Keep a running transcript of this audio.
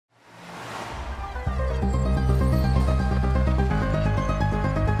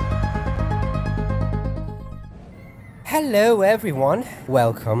Hello everyone,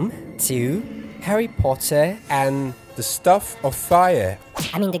 welcome to Harry Potter and the Stuff of Fire.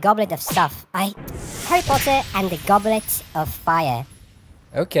 I mean the Goblet of Stuff. Harry Potter and the Goblet of Fire.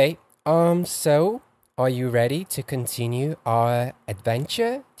 Okay, so are you ready to continue our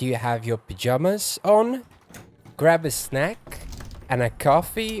adventure? Do you have your pajamas on? Grab a snack and a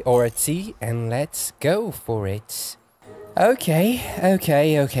coffee or a tea and let's go for it. Okay.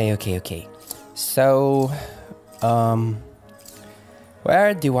 So,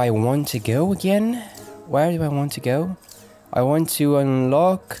 where do I want to go again? Where do I want to go? I want to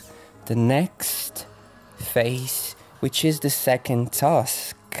unlock the next phase, which is the second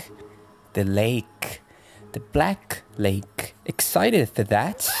task. The lake. The Black Lake. Excited for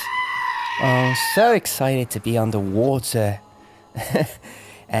that. Oh, so excited to be underwater.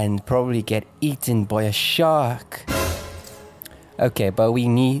 And probably get eaten by a shark. Okay, but we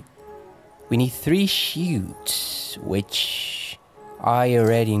need 3 shoots, which I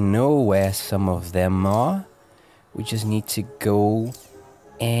already know where some of them are. We just need to go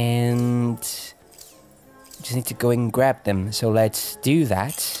and grab them. So let's do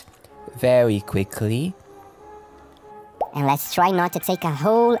that very quickly. And let's try not to take a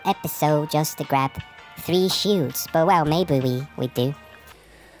whole episode just to grab 3 shoots. But well, maybe we do.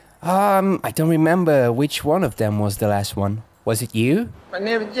 I don't remember which one of them was the last one. Was it you? My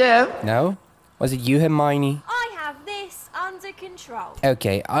name is Jeff. No? Was it you, Hermione? I have this under control.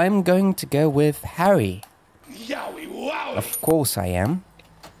 Okay, I'm going to go with Harry. Yowie wowie. Of course I am.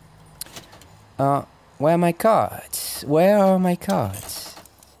 Where are my cards? Where are my cards?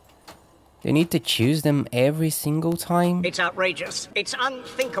 Do you need to choose them every single time? It's outrageous. It's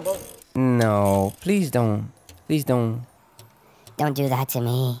unthinkable. No, please don't. Please don't. Don't do that to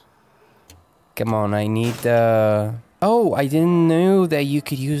me. Come on, I need the... Oh, I didn't know that you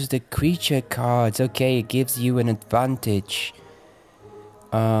could use the creature cards. Okay, it gives you an advantage.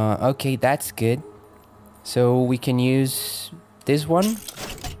 Okay, that's good. So we can use this one,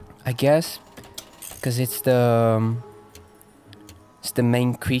 I guess, because it's the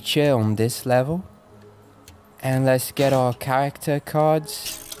main creature on this level. And let's get our character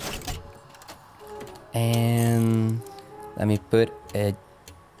cards. And let me put a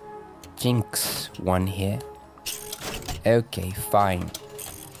Jinx one here. Okay, fine.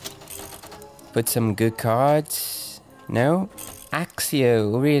 Put some good cards. No?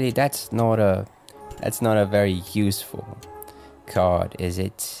 Axio, really, that's not a very useful card, is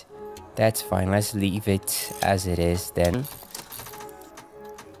it? That's fine, let's leave it as it is then.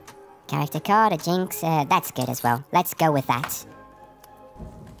 Character card, a Jinx, that's good as well. Let's go with that.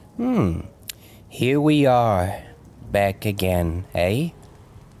 Here we are. Back again, eh?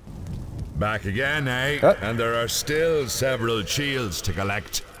 Back again, eh? And there are still several shields to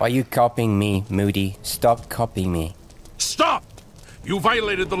collect. Are you copying me, Moody? Stop copying me. Stop! You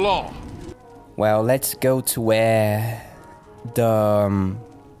violated the law. Well, let's go to where the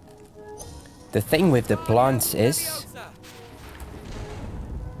thing with the plants is.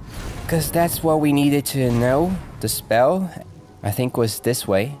 Because that's what we needed to know. The spell, I think, was this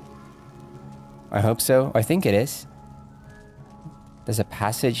way. I hope so. I think it is. There's a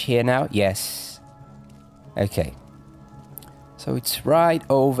passage here now? Yes. Okay. So it's right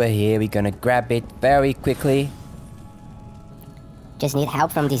over here. We're gonna grab it very quickly. Just need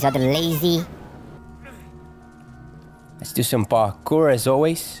help from these other lazy. Let's do some parkour as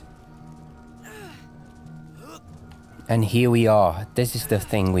always. And here we are. This is the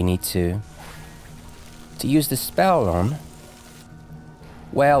thing we need to use the spell on.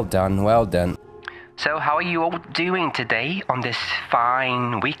 Well done, well done. So how are you all doing today on this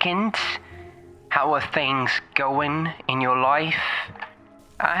fine weekend? How are things going in your life?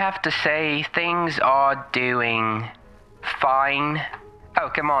 I have to say things are doing fine.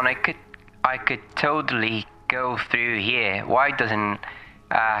 Oh, come on, I could totally go through here. Why doesn't...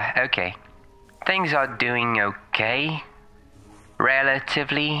 okay. Things are doing okay.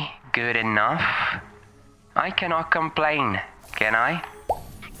 Relatively good enough. I cannot complain, can I?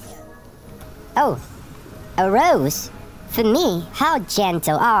 Oh, a rose? For me? How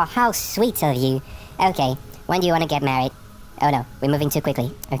gentle. Oh, how sweet of you. Okay, when do you want to get married? Oh no, we're moving too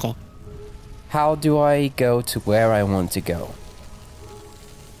quickly. Okay. How do I go to where I want to go?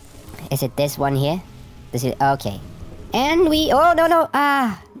 Is it this one here? This is... Okay. And we... Oh, no.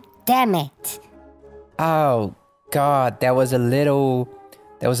 Ah, damn it. Oh, God, there was a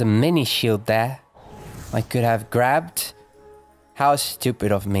mini shield there. I could have grabbed. How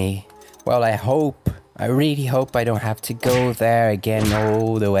stupid of me. Well, I really hope I don't have to go there again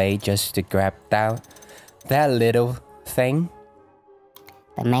all the way just to grab that little thing.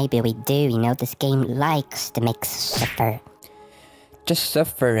 But maybe we do, you know, this game likes to make us suffer. Just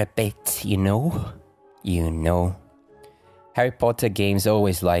suffer a bit, you know? You know. Harry Potter games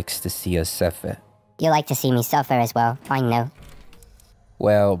always likes to see us suffer. You like to see me suffer as well, I know.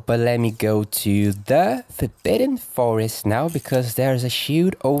 Well, but let me go to the Forbidden Forest now, because there's a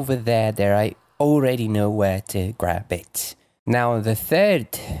shield over there that I already know where to grab it. Now the third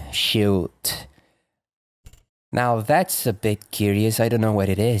shield. Now that's a bit curious, I don't know what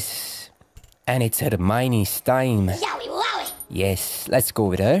it is. And it's Hermione's time. Yowie wowie! Yes, let's go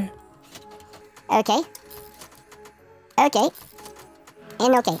with her. Okay. Okay.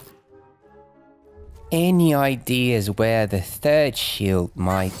 And okay. Any ideas where the third shield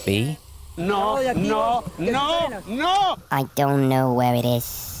might be? No, no, no, no! I don't know where it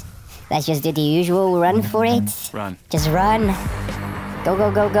is. Let's just do the usual run for it. Run. Just run. Go, go,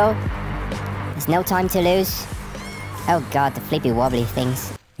 go, go. There's no time to lose. Oh god, the flippy wobbly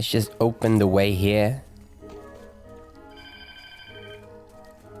things. Let's just open the way here.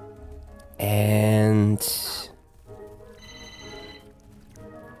 And...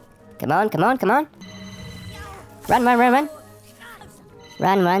 Come on, come on, come on. Run, run, run, run.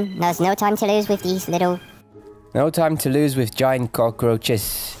 Run, run. There's no time to lose with these little... No time to lose with giant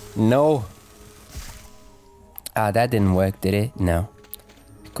cockroaches. No. Ah, that didn't work, did it? No.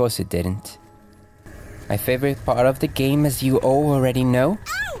 Of course it didn't. My favorite part of the game, as you all already know.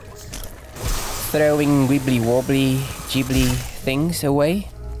 Throwing wibbly wobbly, jibbly things away.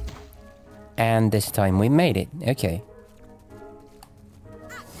 And this time we made it. Okay.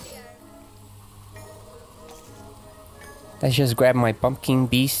 Let's just grab my pumpkin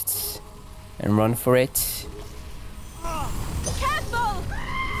beasts and run for it. Careful!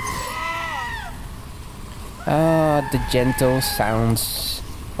 Ah, the gentle sounds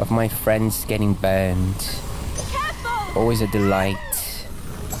of my friends getting burned. Careful! Always a delight.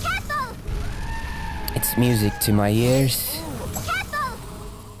 Careful! It's music to my ears. Careful!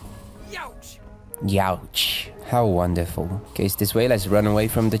 Youch. How wonderful. Okay, it's this way. Let's run away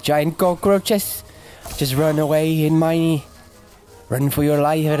from the giant cockroaches. Just run away, Hermione. Run for your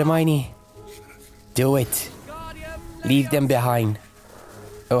life, Hermione. Do it. Leave them behind.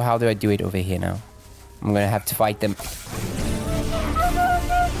 Oh, how do I do it over here now? I'm gonna have to fight them.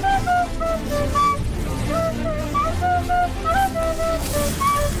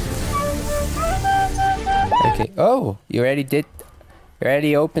 Okay. Oh, you already did. You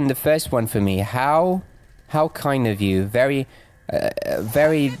already opened the first one for me. How kind of you. Very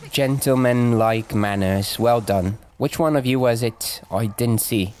gentleman-like manners. Well done. Which one of you was it? I didn't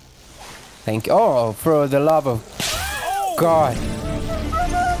see. Thank you. Oh, for the love of God.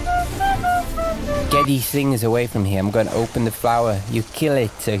 Get these things away from here. I'm gonna open the flower. You kill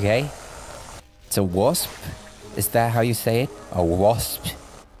it, okay? It's a wasp? Is that how you say it? A wasp.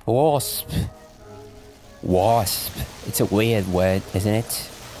 Wasp. Wasp. It's a weird word, isn't it?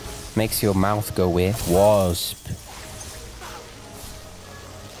 Makes your mouth go weird. Wasp.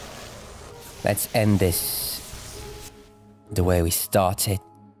 Let's end this the way we started.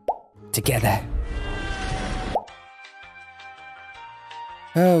 Together.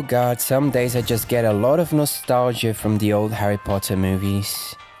 Oh god, some days I just get a lot of nostalgia from the old Harry Potter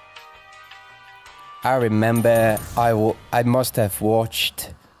movies. I remember I must have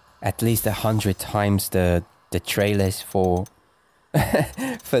watched at least 100 times the trailers for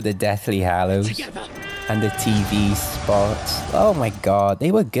for the Deathly Hallows and the TV spots. Oh my god,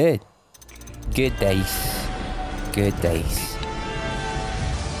 they were good. Good days. Good days.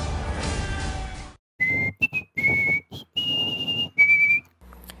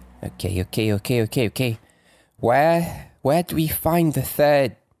 Okay. Where do we find the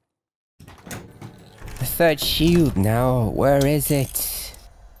third shield now? Where is it?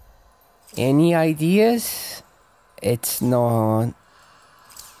 Any ideas? It's not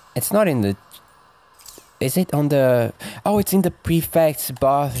in the... Is it on the... Oh, it's in the prefect's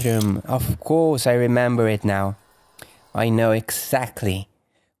bathroom. Of course, I remember it now. I know exactly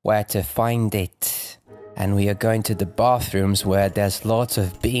where to find it. And we are going to the bathrooms where there's lots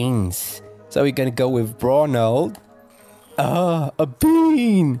of beans. So we're gonna go with Ronald. Ah, a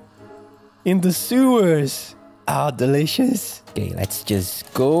bean! In the sewers! Ah, delicious. Okay, let's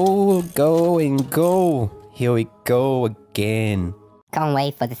just go. Here we go again. Can't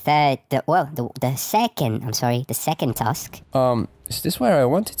wait for the second task. Is this where I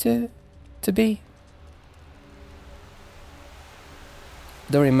wanted to be?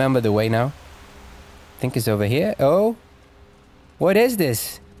 Don't remember the way now. I think it's over here. Oh, what is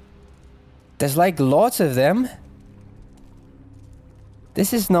this? There's like lots of them.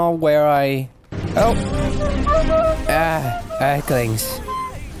 This is not where I... Oh! Ah, Earthlings.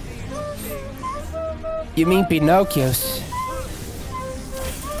 You mean Pinocchio's?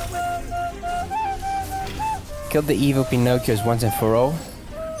 Kill the evil Pinocchios once and for all.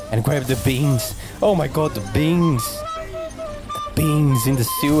 And grab the beans. Oh my god, the beans. The beans in the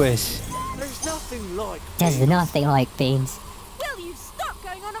sewers. There's nothing like There's nothing like beans. Will you stop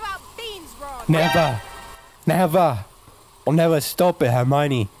going on about beans, Ron? Never. Never. I'll never stop it,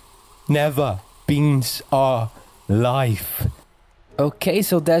 Hermione. Never. Beans are life. Okay,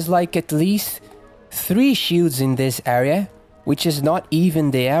 so there's like at least 3 shields in this area, which is not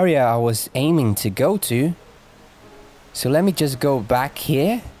even the area I was aiming to go to. So let me just go back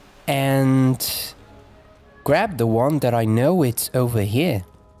here and grab the one that I know it's over here.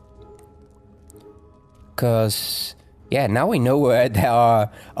 Cause yeah, now we know where there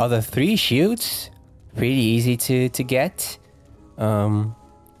are other 3 shields. Pretty easy to get. But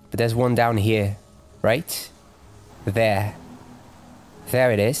there's one down here, right? There.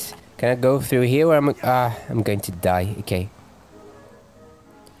 There it is. Can I go through here or I'm going to die. Okay.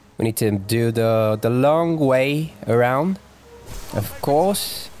 We need to do the long way around, of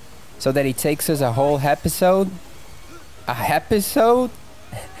course, so that it takes us a whole episode. A episode?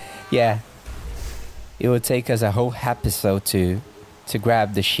 Yeah. It will take us a whole episode to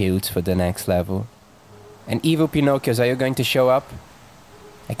grab the shields for the next level. And evil Pinocchios, are you going to show up?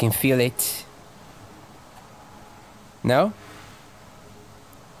 I can feel it. No?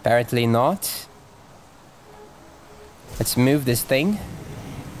 Apparently not. Let's move this thing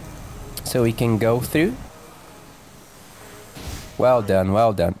so we can go through. Well done,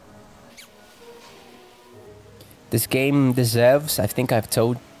 well done. This game deserves, I think I've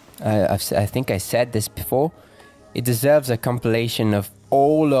told, I think I said this before, it deserves a compilation of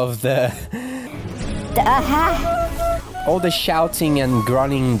all of the all the shouting and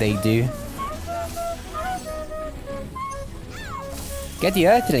grunting they do. Get the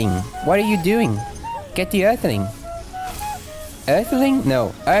Earthling! What are you doing? Get the Earthling! Earthling?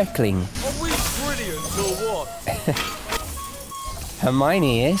 No, Earthling. Are we brilliant or what?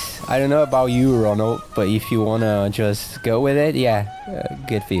 Hermione is. I don't know about you, Ronald, but if you wanna just go with it, yeah,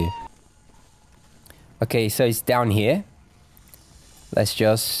 good for you. Okay, so it's down here. Let's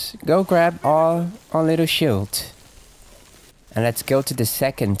just go grab our little shield. And let's go to the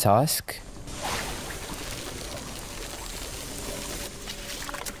second task.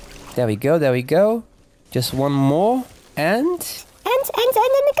 There we go, there we go. Just one more, and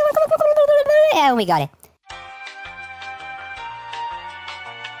Yeah, we got it.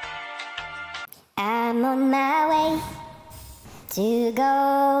 I'm on my way to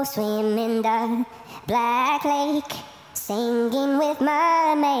go swim in the Black Lake, singing with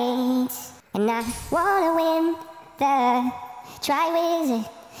mermaids, and I wanna win the Triwizard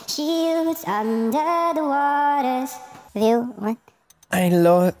shields under the waters. What? I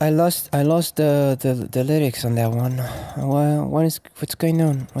lost the lyrics on that one. What's going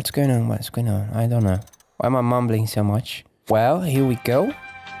on? What's going on? I don't know. Why am I mumbling so much? Well, here we go.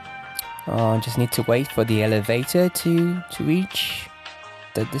 Just need to wait for the elevator to reach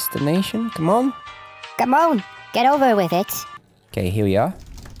the destination. Come on. Come on, get over with it. Okay, here we are.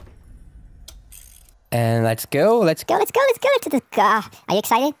 And let's go. Let's go to the car. Are you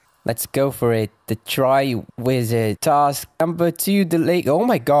excited? Let's go for it. The Triwizard task number 2, the lake. Oh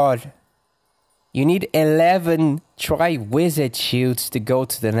my god. You need 11 Triwizard shields to go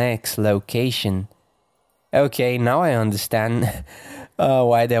to the next location. Okay, now I understand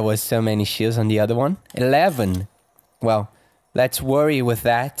why there was so many shields on the other one. 11. Well, let's worry with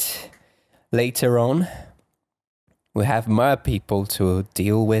that later on. We have Merpeople to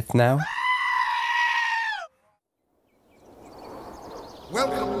deal with now.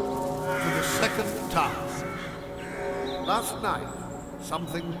 Welcome to the second task. Last night,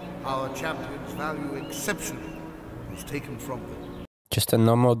 something our champions value exceptionally was taken from them. Just a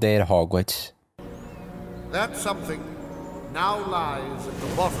normal day at Hogwarts. That something now lies at the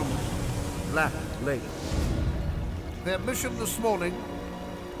bottom of Black Lake. Their mission this morning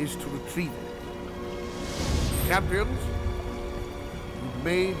is to retrieve it. Champions, you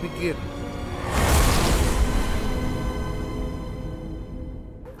may begin.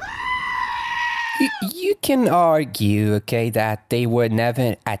 You can argue, okay, that they were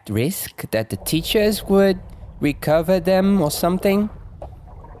never at risk, that the teachers would recover them or something.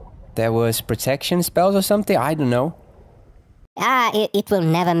 There was protection spells or something, I don't know. It will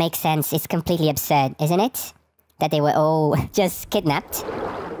never make sense. It's completely absurd, isn't it? That they were all just kidnapped.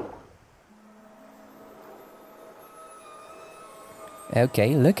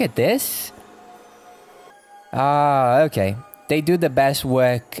 Okay, look at this. Okay. They do the best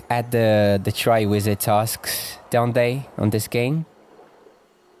work at the Triwizard tasks, don't they, on this game?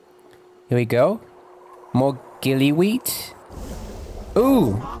 Here we go. More gillyweed.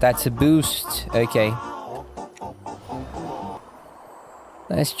 Ooh, that's a boost. Okay.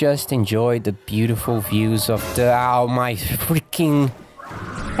 Let's just enjoy the beautiful views of the... Oh, my freaking...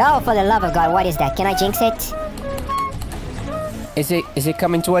 Oh, for the love of God, what is that? Can I jinx it? Is it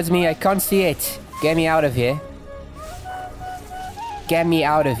coming towards me? I can't see it. Get me out of here. Get me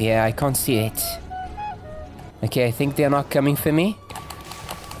out of here. I can't see it. Okay, I think they're not coming for me.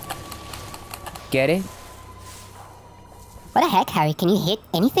 Get it? What the heck, Harry? Can you hit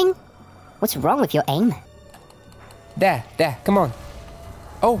anything? What's wrong with your aim? There, come on.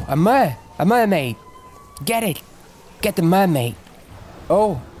 Oh, a mermaid. Get it. Get the mermaid.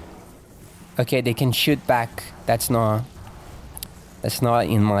 Oh. Okay, they can shoot back. That's not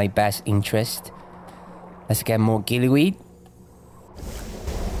in my best interest. Let's get more gillyweed.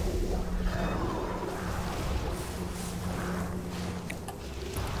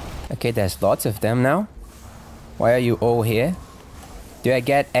 Okay, there's lots of them now. Why are you all here? Do I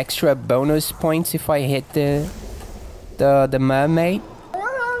get extra bonus points if I hit the mermaid?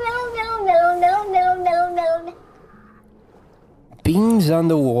 Beans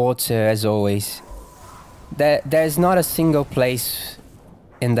underwater, as always. There's not a single place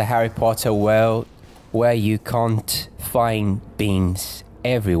in the Harry Potter world where you can't find beans.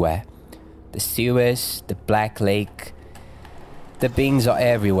 Everywhere. The sewers, the Black Lake. The beans are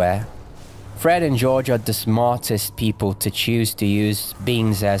everywhere. Fred and George are the smartest people to choose to use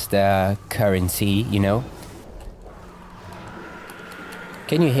beans as their currency, you know?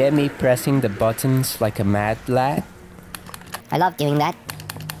 Can you hear me pressing the buttons like a mad lad? I love doing that.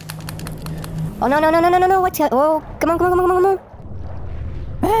 Oh, no, what's... Oh, come on.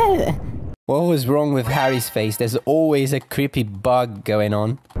 What was wrong with Harry's face? There's always a creepy bug going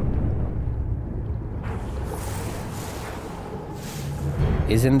on.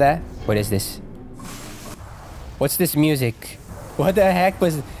 Isn't there? What is this? What's this music? What the heck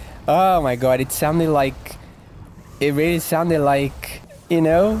was... Oh my god, it sounded like... It really sounded like... You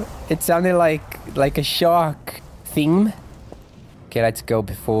know? It sounded like a shark theme. Okay, let's go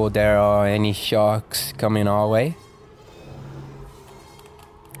before there are any sharks coming our way.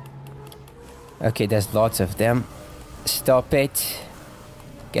 Okay, there's lots of them. Stop it.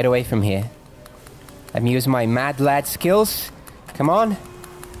 Get away from here. Let me use my mad lad skills. Come on.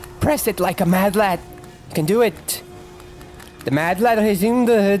 Press it like a mad lad. You can do it. The mad lad is in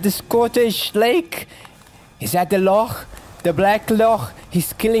the Scottish lake. He's at the loch. The black loch.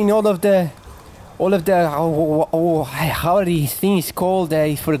 He's killing all of the how are these things called?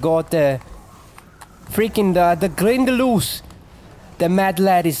 I forgot the Grindeloos. The mad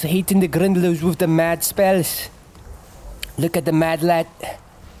lad is hitting the Grindeloos with the mad spells. Look at the mad lad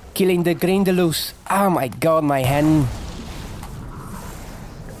killing the Grindeloos. Oh my god, my hand.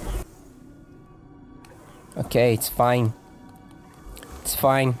 Okay, it's fine. It's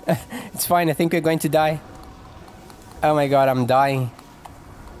fine. It's fine. I think we're going to die. Oh my god, I'm dying.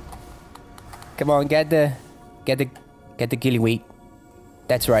 Come on, get the gillyweed.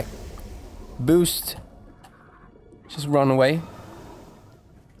 That's right. Boost. Just run away.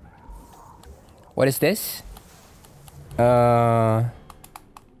 What is this? What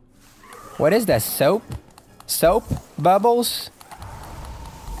is that? Soap? Soap? Bubbles?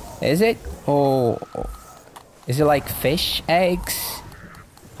 Is it? Oh, is it like fish eggs?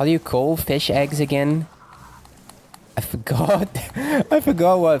 How do you call fish eggs again? I forgot. I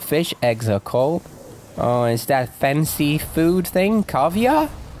forgot what fish eggs are called. Oh, is that fancy food thing? Caviar?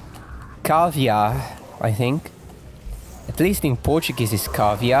 Caviar, I think. At least in Portuguese it's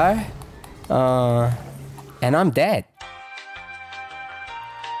caviar. And I'm dead.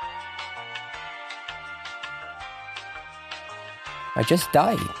 I just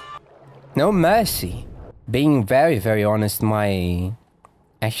died. No mercy. Being very, very honest, my...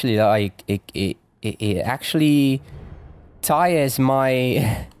 Actually, like, it actually tires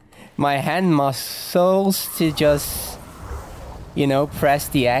my my hand muscles to just, you know, press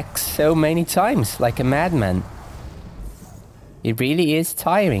the X so many times like a madman. It really is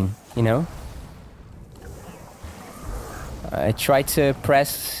tiring, you know. I try to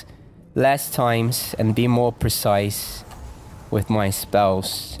press less times and be more precise with my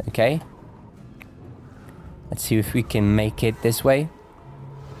spells, okay? Let's see if we can make it this way.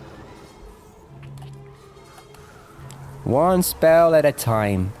 One spell at a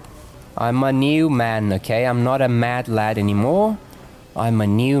time. I'm a new man, okay? I'm not a mad lad anymore. I'm a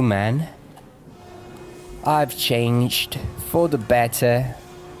new man. I've changed for the better.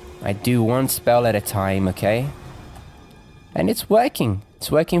 I do one spell at a time, okay? And it's working.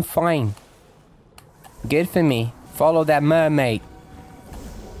 It's working fine. Good for me. Follow that mermaid.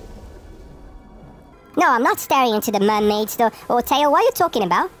 No, I'm not staring into the mermaids or tail. What are you talking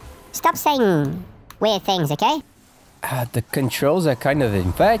about? Stop saying weird things, okay? The controls are kind of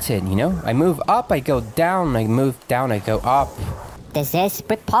inverted, you know? I move up, I go down, I move down, I go up. This is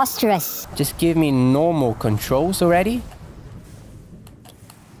preposterous. Just give me normal controls already.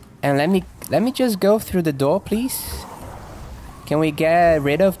 And let me just go through the door, please. Can we get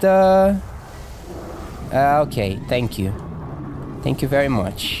rid of the... okay, thank you. Thank you very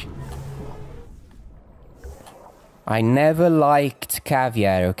much. I never liked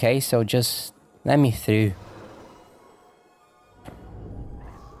caviar, okay? So just let me through.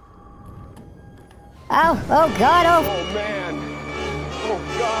 Oh God, oh. Oh man. Oh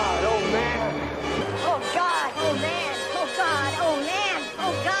God, oh man. Oh God, oh man. Oh God, oh man.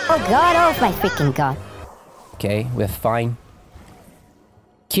 Oh God. Oh God, oh my freaking God. Okay, we're fine.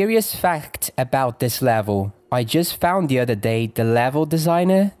 Curious fact about this level. I just found the other day the level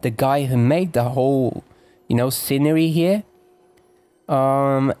designer, the guy who made the whole, you know, scenery here.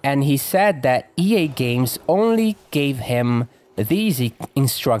 And he said that EA Games only gave him these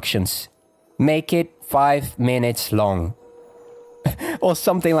instructions. Make it 5 minutes long. Or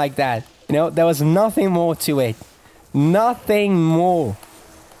something like that. You know, there was nothing more to it. Nothing more.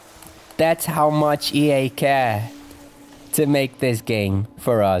 That's how much EA care to make this game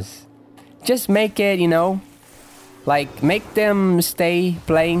for us. Just make it, you know, like make them stay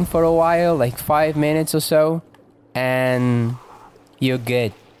playing for a while, like 5 minutes or so, and you're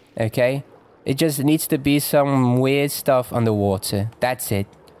good, okay? It just needs to be some weird stuff underwater. That's it.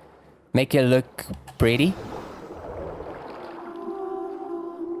 Make it look pretty.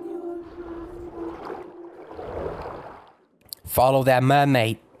 Follow that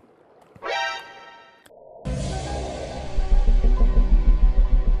mermaid.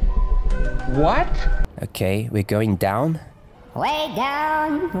 What? Okay, we're going down. Way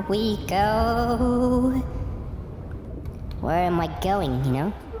down we go. Where am I going, you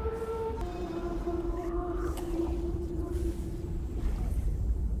know?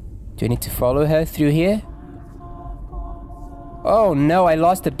 Do I need to follow her through here? Oh no, I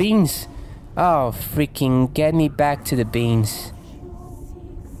lost the beans. Oh, freaking get me back to the beans.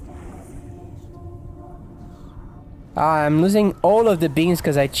 I'm losing all of the beans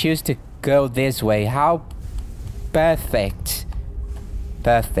because I choose to go this way. How perfect.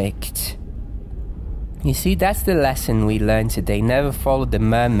 Perfect. You see, that's the lesson we learned today. Never follow the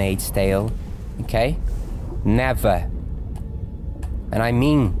mermaid's tail. Okay? Never. And I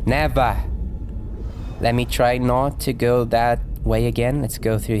mean never. Let me try not to go that way again. Let's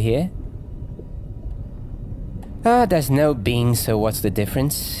go through here. There's no beans, so what's the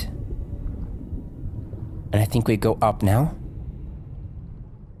difference? And I think we go up now.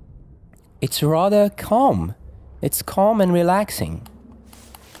 It's rather calm. It's calm and relaxing.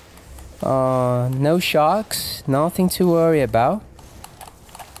 No sharks, nothing to worry about.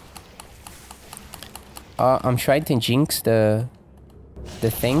 I'm trying to jinx the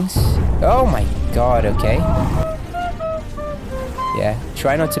things. Oh my god, okay. Yeah,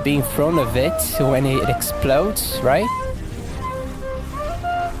 try not to be in front of it when it explodes, right?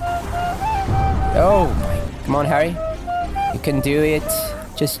 Oh my, come on Harry. You can do it.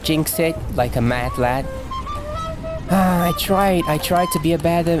 Just jinx it like a mad lad. I tried to be a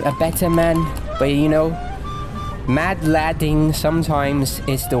better man, but you know, mad ladding sometimes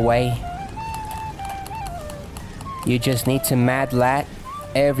is the way. You just need to mad lad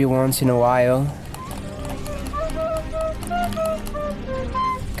every once in a while.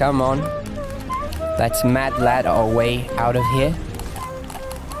 Come on, let's mad lad our way out of here.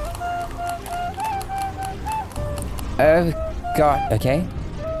 Oh god, okay.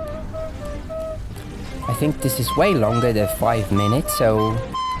 I think this is way longer than 5 minutes, so...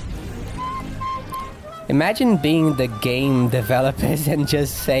 Imagine being the game developers and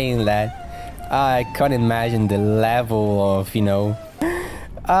just saying that. I can't imagine the level of, you know...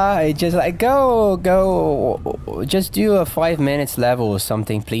 just like, go, just do a 5 minutes level or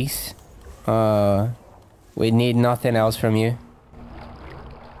something, please. We need nothing else from you.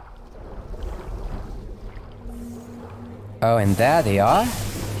 Oh, and there they are.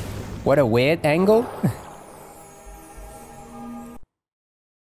 What a weird angle.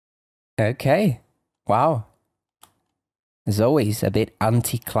 Okay. Wow. As always, a bit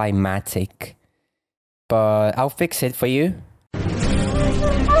anticlimactic. But I'll fix it for you. Where's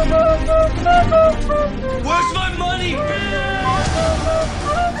my money?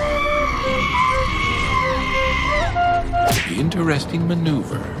 Interesting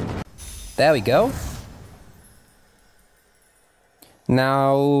maneuver. There we go.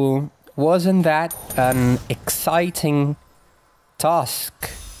 Now, wasn't that an exciting task?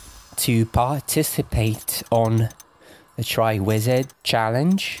 to participate on the Triwizard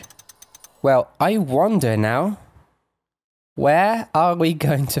challenge. Well, I wonder now, where are we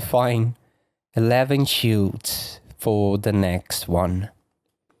going to find 11 shields for the next one?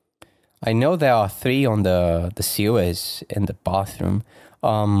 I know there are 3 on the sewers in the bathroom.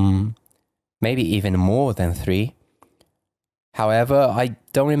 Maybe even more than 3. However, I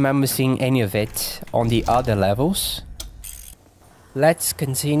don't remember seeing any of it on the other levels. Let's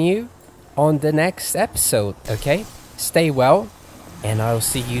continue on the next episode, okay? Stay well, and I'll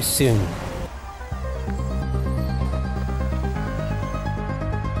see you soon.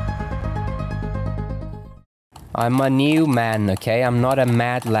 I'm a new man, okay? I'm not a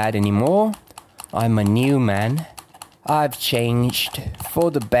mad lad anymore. I'm a new man. I've changed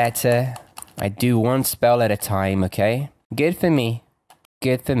for the better. I do one spell at a time, okay? Good for me.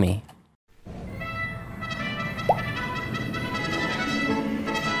 Good for me.